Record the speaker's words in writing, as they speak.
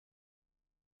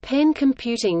Pen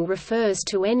computing refers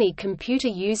to any computer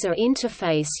user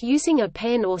interface using a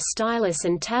pen or stylus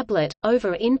and tablet,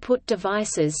 over input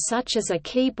devices such as a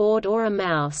keyboard or a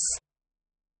mouse.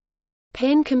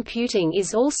 Pen computing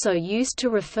is also used to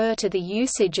refer to the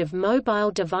usage of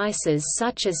mobile devices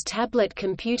such as tablet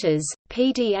computers,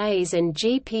 PDAs and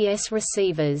GPS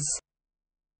receivers.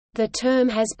 The term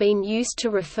has been used to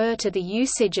refer to the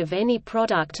usage of any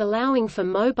product allowing for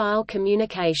mobile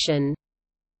communication.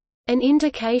 An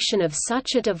indication of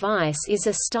such a device is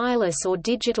a stylus or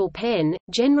digital pen,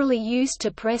 generally used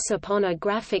to press upon a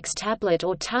graphics tablet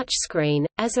or touchscreen,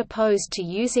 as opposed to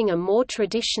using a more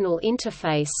traditional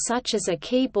interface such as a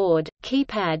keyboard,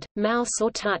 keypad, mouse or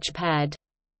touchpad.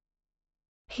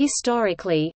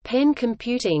 Historically, pen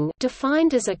computing,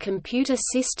 defined as a computer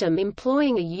system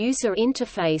employing a user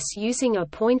interface using a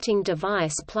pointing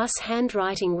device plus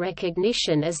handwriting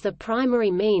recognition as the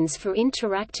primary means for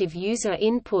interactive user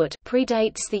input,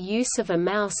 predates the use of a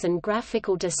mouse and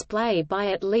graphical display by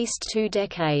at least 2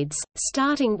 decades,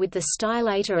 starting with the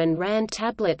stylator and RAND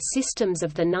tablet systems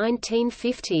of the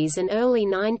 1950s and early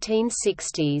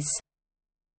 1960s.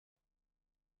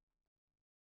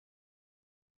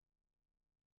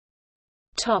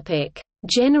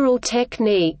 General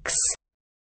techniques.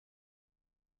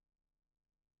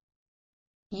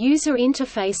 User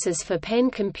interfaces for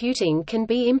pen computing can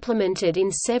be implemented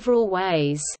in several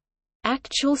ways.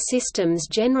 Actual systems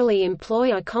generally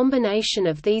employ a combination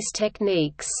of these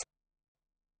techniques.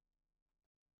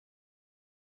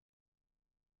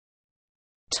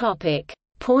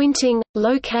 Pointing,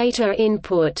 locator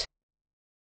input.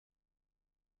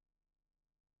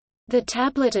 The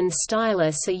tablet and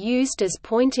stylus are used as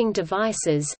pointing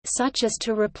devices, such as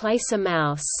to replace a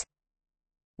mouse.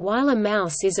 While a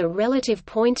mouse is a relative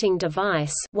pointing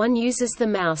device, one uses the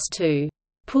mouse to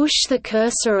push the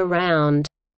cursor around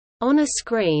on a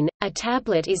screen. A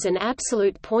tablet is an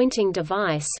absolute pointing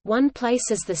device, one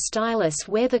places the stylus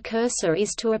where the cursor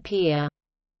is to appear.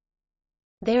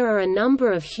 There are a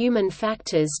number of human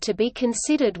factors to be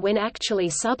considered when actually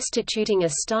substituting a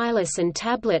stylus and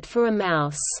tablet for a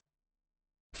mouse.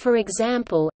 For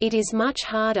example, it is much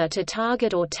harder to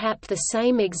target or tap the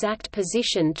same exact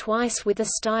position twice with a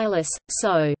stylus,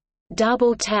 so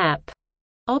double tap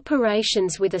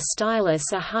operations with a stylus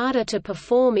are harder to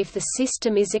perform if the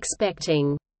system is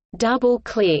expecting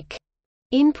double-click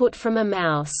input from a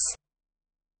mouse.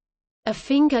 A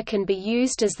finger can be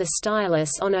used as the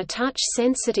stylus on a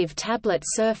touch-sensitive tablet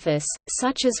surface,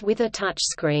 such as with a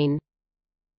touchscreen.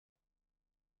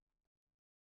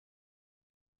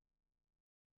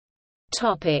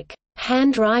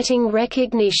 Handwriting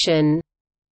recognition.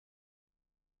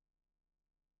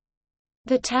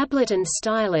 The tablet and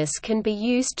stylus can be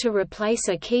used to replace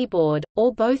a keyboard,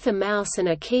 or both a mouse and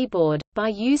a keyboard, by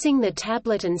using the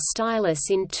tablet and stylus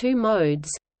in 2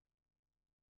 modes.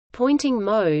 Pointing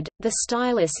mode – the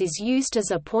stylus is used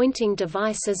as a pointing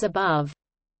device as above.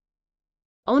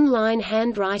 Online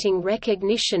handwriting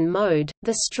recognition mode –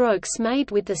 the strokes made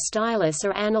with the stylus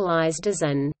are analyzed as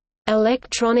an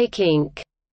electronic ink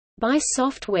by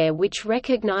software which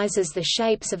recognizes the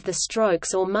shapes of the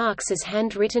strokes or marks as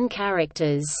handwritten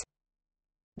characters.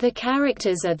 The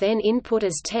characters are then input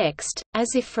as text,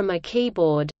 as if from a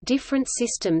keyboard. Different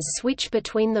systems switch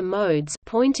between the modes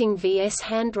pointing vs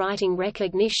handwriting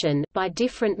recognition by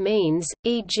different means,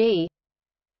 e.g.,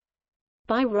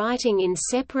 by writing in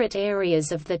separate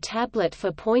areas of the tablet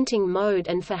for pointing mode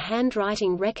and for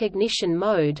handwriting recognition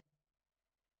mode,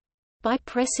 by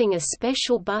pressing a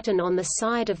special button on the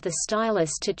side of the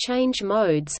stylus to change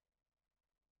modes,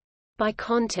 by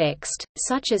context,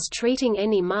 such as treating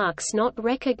any marks not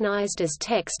recognized as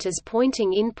text as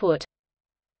pointing input,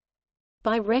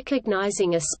 by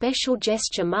recognizing a special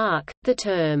gesture mark. The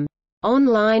term,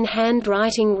 online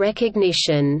handwriting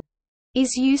recognition,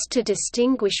 is used to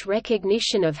distinguish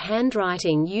recognition of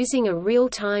handwriting using a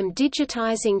real-time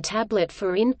digitizing tablet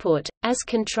for input, as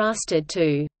contrasted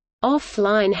to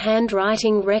offline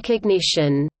handwriting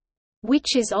recognition,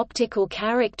 which is optical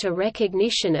character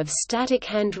recognition of static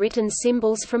handwritten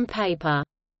symbols from paper.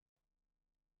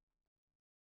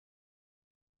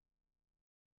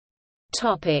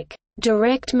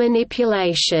 Direct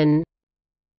manipulation.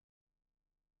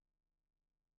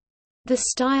 The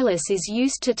stylus is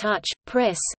used to touch,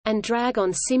 press, and drag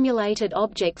on simulated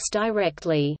objects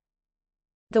directly.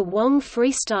 The Wong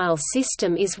Freestyle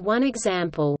system is one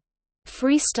example.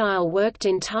 Freestyle worked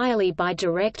entirely by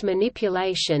direct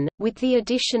manipulation, with the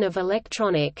addition of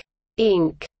electronic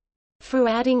ink for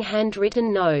adding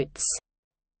handwritten notes.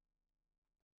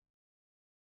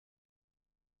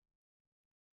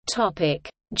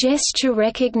 Gesture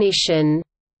recognition.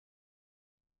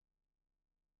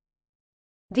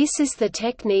 This is the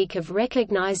technique of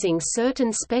recognizing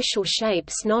certain special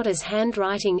shapes not as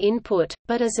handwriting input,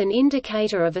 but as an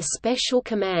indicator of a special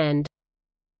command.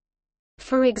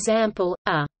 For example,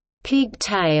 a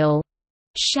pigtail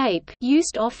shape,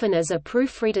 used often as a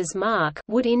proofreader's mark,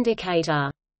 would indicate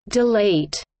a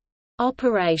delete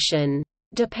operation.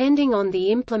 Depending on the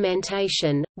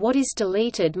implementation, what is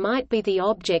deleted might be the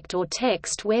object or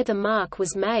text where the mark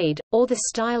was made, or the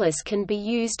stylus can be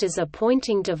used as a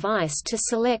pointing device to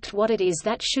select what it is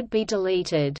that should be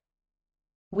deleted.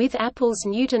 With Apple's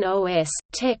Newton OS,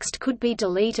 text could be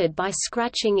deleted by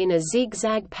scratching in a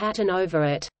zigzag pattern over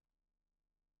it.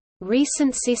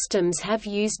 Recent systems have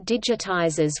used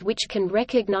digitizers which can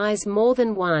recognize more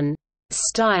than one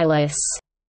stylus,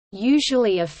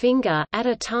 usually a finger, at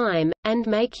a time, and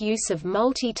make use of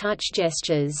multi-touch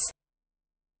gestures.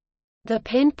 The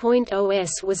PenPoint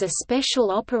OS was a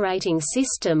special operating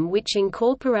system which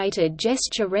incorporated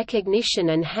gesture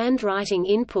recognition and handwriting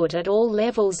input at all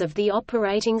levels of the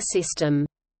operating system.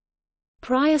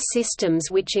 Prior systems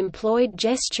which employed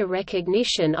gesture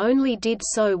recognition only did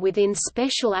so within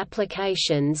special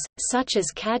applications, such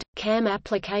as CAD/CAM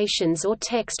applications or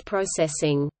text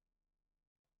processing.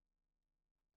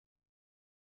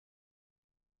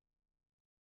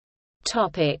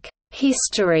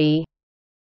 History.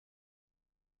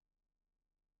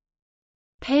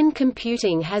 Pen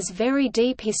computing has very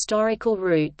deep historical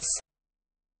roots.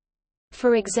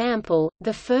 For example,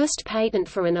 the first patent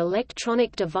for an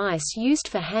electronic device used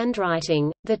for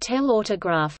handwriting, the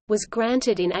telautograph, was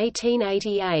granted in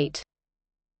 1888.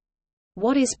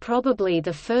 What is probably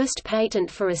the first patent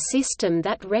for a system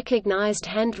that recognized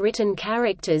handwritten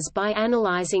characters by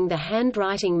analyzing the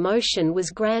handwriting motion was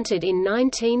granted in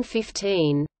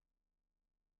 1915.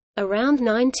 Around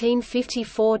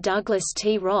 1954, Douglas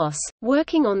T. Ross,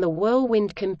 working on the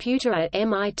Whirlwind computer at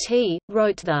MIT,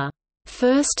 wrote the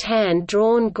first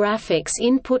hand-drawn graphics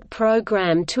input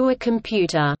program to a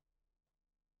computer.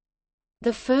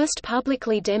 The first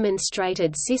publicly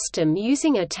demonstrated system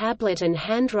using a tablet and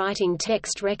handwriting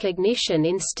text recognition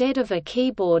instead of a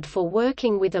keyboard for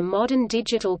working with a modern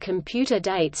digital computer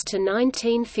dates to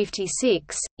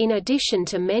 1956. In addition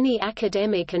to many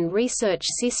academic and research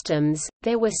systems,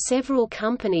 there were several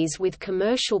companies with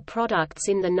commercial products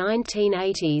in the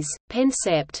 1980s.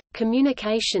 Pencept,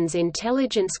 Communications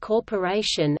Intelligence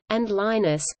Corporation, and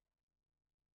Linus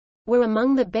were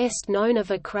among the best known of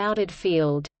a crowded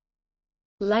field.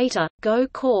 Later, Go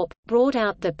Corp. brought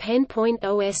out the PenPoint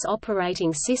OS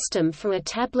operating system for a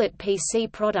tablet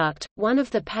PC product. One of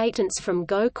the patents from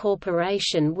Go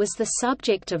Corporation was the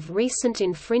subject of recent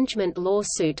infringement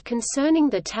lawsuit concerning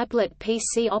the tablet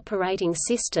PC operating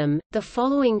system. The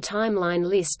following timeline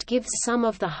list gives some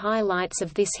of the highlights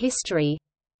of this history.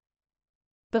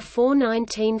 Before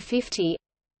 1950,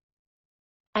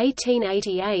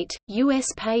 1888 – U.S.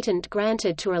 patent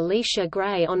granted to Alicia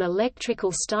Gray on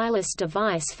electrical stylus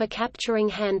device for capturing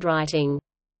handwriting.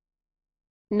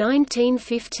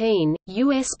 1915 –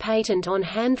 U.S. patent on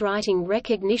handwriting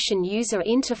recognition user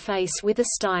interface with a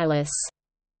stylus.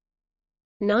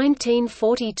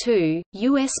 1942 –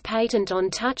 U.S. patent on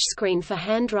touchscreen for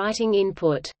handwriting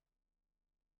input.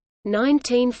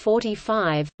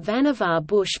 1945 – Vannevar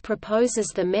Bush proposes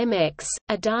the Memex,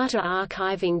 a data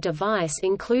archiving device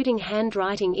including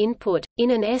handwriting input, in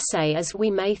an essay As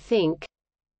We May Think.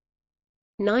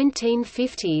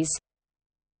 1950s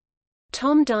 –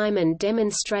 Tom Diamond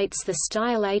demonstrates the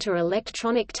Stylator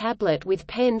electronic tablet with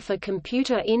pen for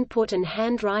computer input and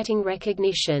handwriting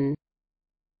recognition.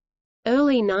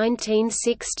 Early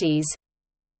 1960s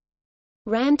 –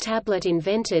 RAN tablet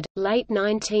invented, late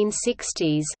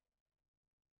 1960s.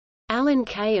 Alan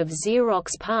Kay of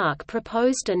Xerox PARC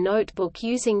proposed a notebook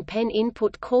using pen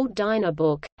input called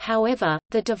Dynabook, however,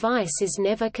 the device is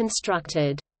never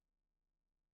constructed.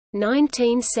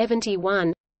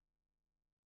 1971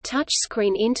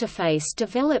 Touchscreen interface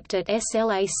developed at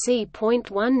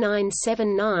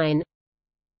SLAC.1979.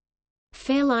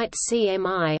 Fairlight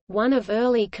CMI, one of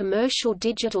early commercial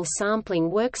digital sampling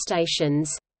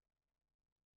workstations.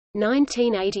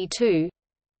 1982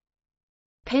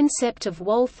 Pencept of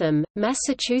Waltham,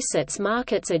 Massachusetts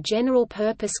markets a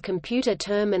general-purpose computer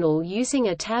terminal using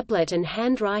a tablet and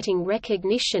handwriting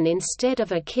recognition instead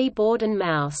of a keyboard and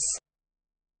mouse.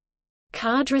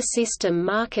 Cadre System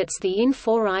markets the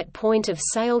Inforite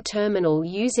point-of-sale terminal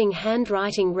using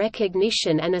handwriting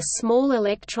recognition and a small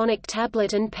electronic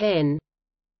tablet and pen.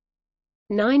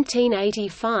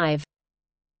 1985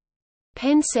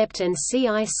 Pencept and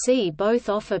CIC both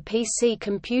offer PC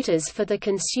computers for the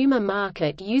consumer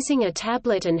market using a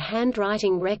tablet and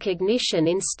handwriting recognition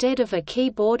instead of a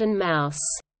keyboard and mouse.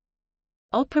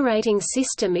 Operating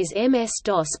system is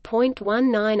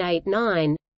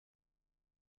MS-DOS.1989.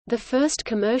 The first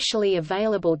commercially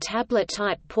available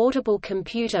tablet-type portable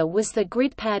computer was the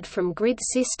GridPad from Grid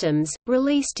Systems,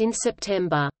 released in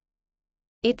September.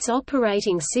 Its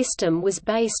operating system was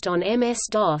based on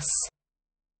MS-DOS.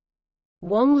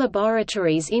 Wang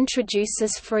Laboratories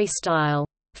introduces Freestyle.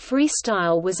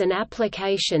 Freestyle was an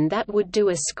application that would do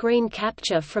a screen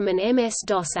capture from an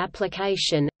MS-DOS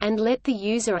application, and let the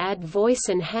user add voice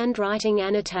and handwriting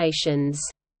annotations.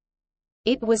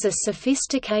 It was a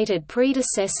sophisticated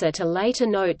predecessor to later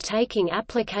note-taking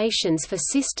applications for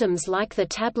systems like the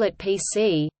tablet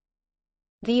PC.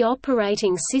 The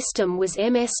operating system was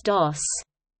MS-DOS.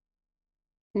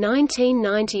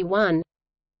 1991.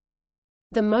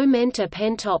 The Momenta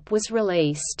Pentop was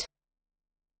released.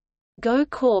 Go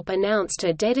Corp announced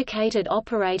a dedicated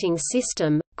operating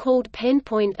system, called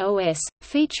PenPoint OS,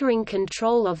 featuring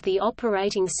control of the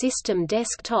operating system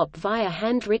desktop via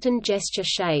handwritten gesture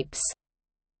shapes.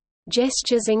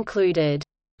 Gestures included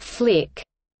flick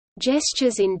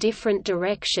gestures in different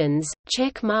directions,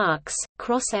 check marks,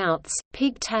 cross-outs,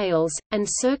 pigtails, and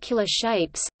circular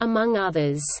shapes, among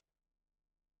others.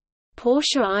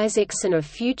 Portia Isaacson of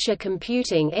Future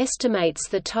Computing estimates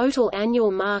the total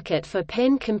annual market for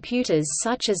pen computers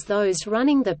such as those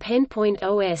running the PenPoint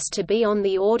OS to be on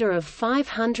the order of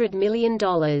 $500 million.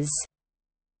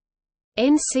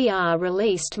 NCR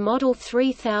released Model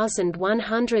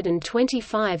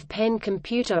 3125 pen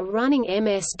computer running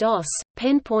MS-DOS,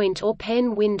 PenPoint or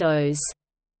Pen Windows.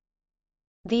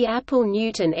 The Apple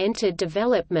Newton entered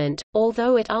development,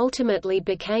 although it ultimately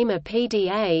became a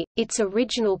PDA. Its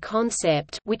original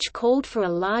concept, which called for a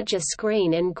larger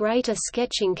screen and greater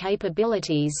sketching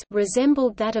capabilities,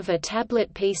 resembled that of a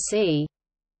tablet PC.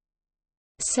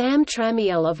 Sam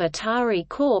Tramiel of Atari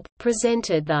Corp.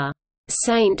 Presented the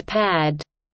Saint Pad,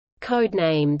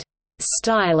 codenamed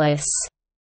Stylus,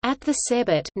 at the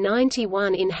CeBIT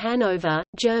 91 in Hanover,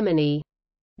 Germany.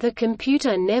 The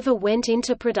computer never went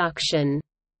into production.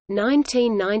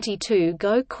 1992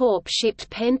 Go Corp shipped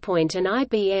PenPoint and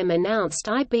IBM announced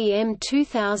IBM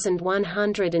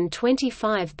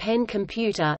 2125 pen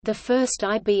computer, the first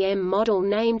IBM model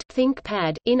named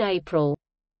ThinkPad, in April.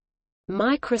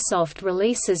 Microsoft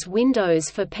releases Windows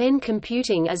for pen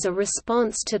computing as a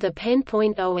response to the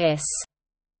PenPoint OS.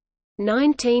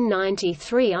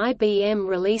 1993 IBM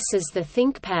releases the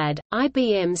ThinkPad,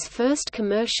 IBM's first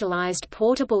commercialized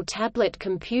portable tablet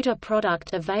computer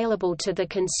product available to the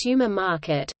consumer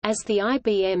market, as the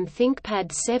IBM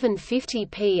ThinkPad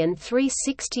 750p and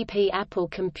 360p. Apple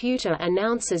Computer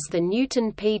announces the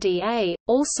Newton PDA,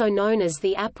 also known as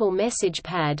the Apple Message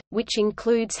Pad, which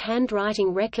includes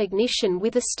handwriting recognition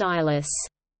with a stylus.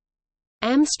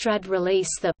 Amstrad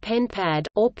release the PenPad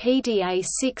or PDA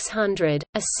 600,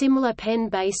 a similar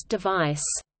pen-based device.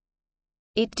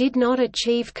 It did not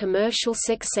achieve commercial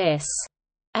success.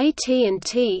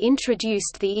 AT&T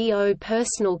introduced the EO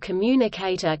personal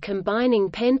communicator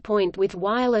combining PenPoint with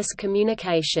wireless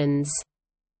communications.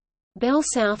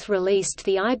 BellSouth released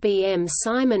the IBM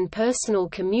Simon personal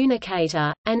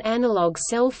communicator, an analog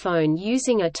cell phone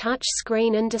using a touch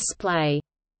screen and display.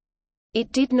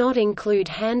 It did not include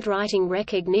handwriting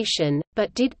recognition,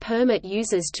 but did permit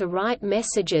users to write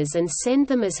messages and send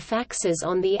them as faxes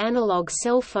on the analog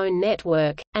cell phone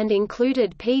network, and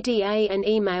included PDA and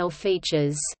email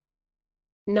features.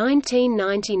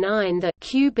 1999 The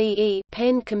QBE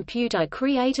pen computer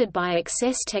created by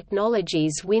Access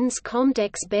Technologies wins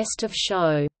Comdex Best of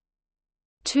Show.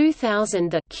 2000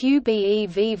 The QBE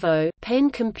Vivo pen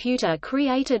computer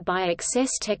created by Access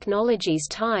Technologies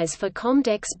ties for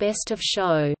Comdex Best of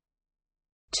Show.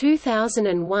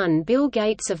 2001 Bill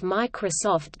Gates of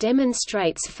Microsoft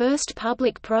demonstrates first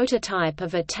public prototype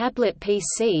of a tablet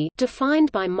PC defined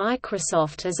by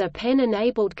Microsoft as a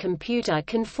pen-enabled computer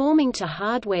conforming to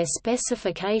hardware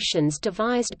specifications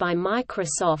devised by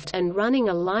Microsoft and running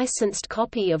a licensed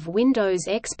copy of Windows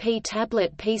XP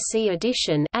Tablet PC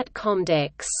Edition at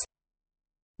Comdex.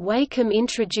 Wacom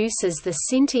introduces the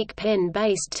Cintiq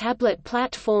pen-based tablet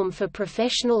platform for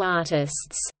professional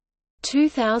artists.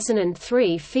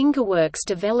 2003 Fingerworks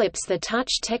develops the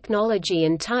touch technology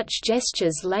and touch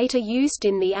gestures later used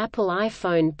in the Apple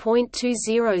iPhone.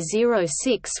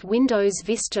 2006 Windows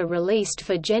Vista released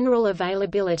for general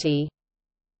availability.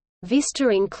 Vista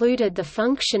included the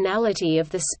functionality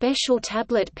of the special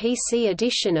tablet PC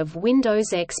edition of Windows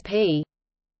XP.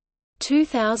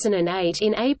 2008.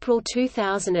 In April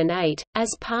 2008, as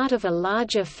part of a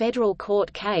larger federal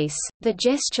court case, the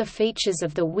gesture features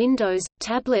of the Windows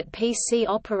tablet PC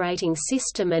operating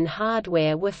system and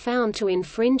hardware were found to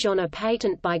infringe on a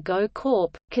patent by Go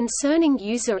Corp, concerning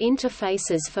user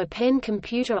interfaces for pen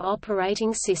computer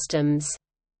operating systems.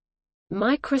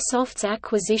 Microsoft's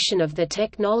acquisition of the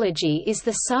technology is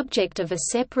the subject of a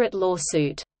separate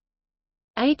lawsuit.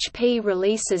 HP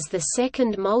releases the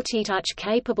second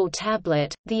multitouch-capable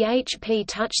tablet, the HP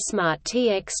TouchSmart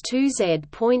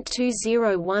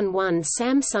TX2Z.2011.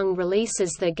 Samsung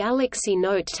releases the Galaxy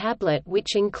Note tablet,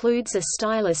 which includes a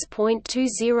stylus.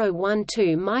 2012.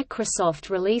 Microsoft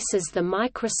releases the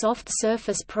Microsoft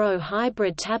Surface Pro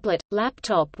hybrid tablet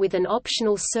laptop with an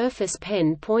optional Surface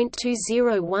Pen.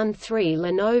 2013.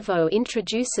 Lenovo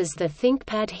introduces the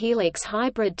ThinkPad Helix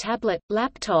hybrid tablet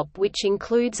laptop, which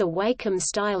includes a Wacom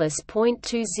stylus.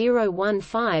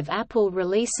 2015. Apple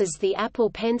releases the Apple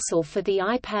Pencil for the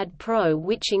iPad Pro,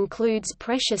 which includes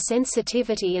pressure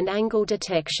sensitivity and angle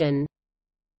detection.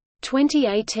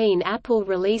 2018. Apple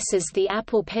releases the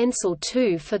Apple Pencil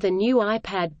 2 for the new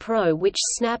iPad Pro, which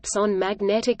snaps on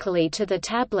magnetically to the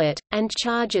tablet, and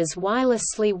charges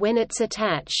wirelessly when it's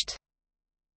attached.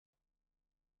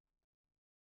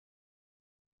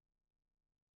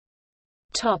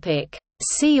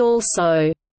 See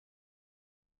also: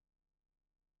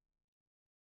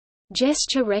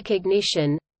 gesture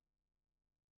recognition,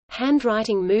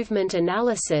 handwriting movement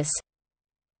analysis,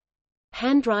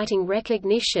 handwriting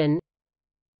recognition,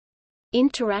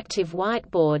 interactive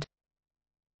whiteboard,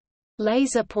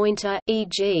 laser pointer,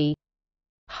 e.g.,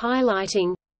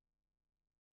 highlighting,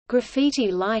 graffiti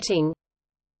lighting,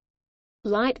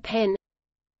 light pen,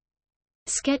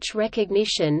 sketch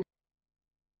recognition,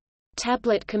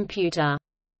 tablet computer.